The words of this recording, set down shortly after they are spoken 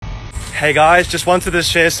Hey guys, just wanted to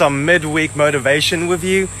share some midweek motivation with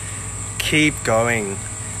you. Keep going.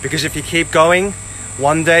 Because if you keep going,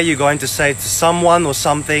 one day you're going to say to someone or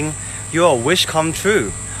something, your wish come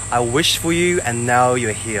true. I wished for you and now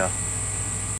you're here.